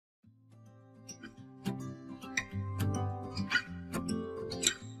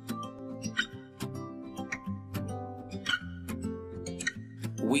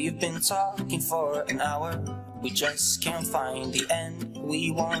We've been talking for an hour, we just can't find the end.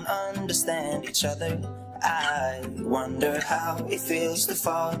 We won't understand each other. I wonder how it feels to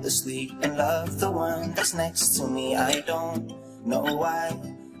fall asleep and love the one that's next to me. I don't know why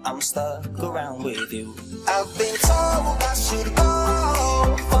I'm stuck around with you. I've been told I should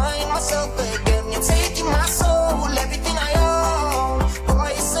go find myself again. You're taking my soul, everything I own,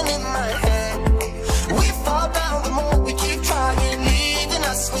 poison in my head. We fall down the more we keep trying, leaving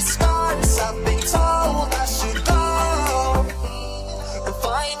us with scars. I've been told I should go and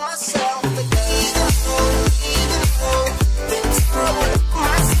find myself again. Been told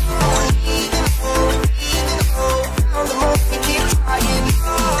my soul, even though the more we keep trying.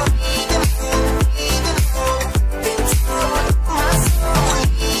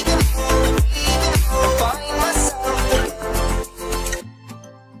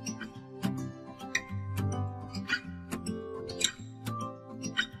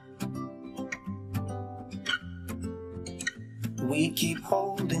 We keep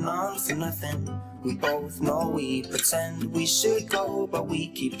holding on for nothing. We both know we pretend we should go, but we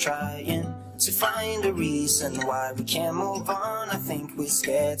keep trying to find a reason why we can't move on. I think we're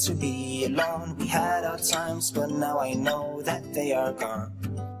scared to be alone. We had our times, but now I know that they are gone.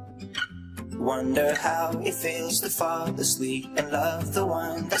 Wonder how it feels to fall asleep and love the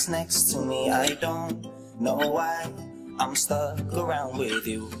one that's next to me. I don't know why I'm stuck around with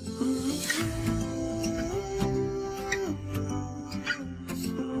you.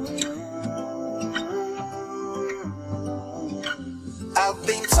 I've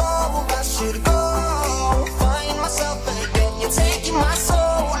been told I should go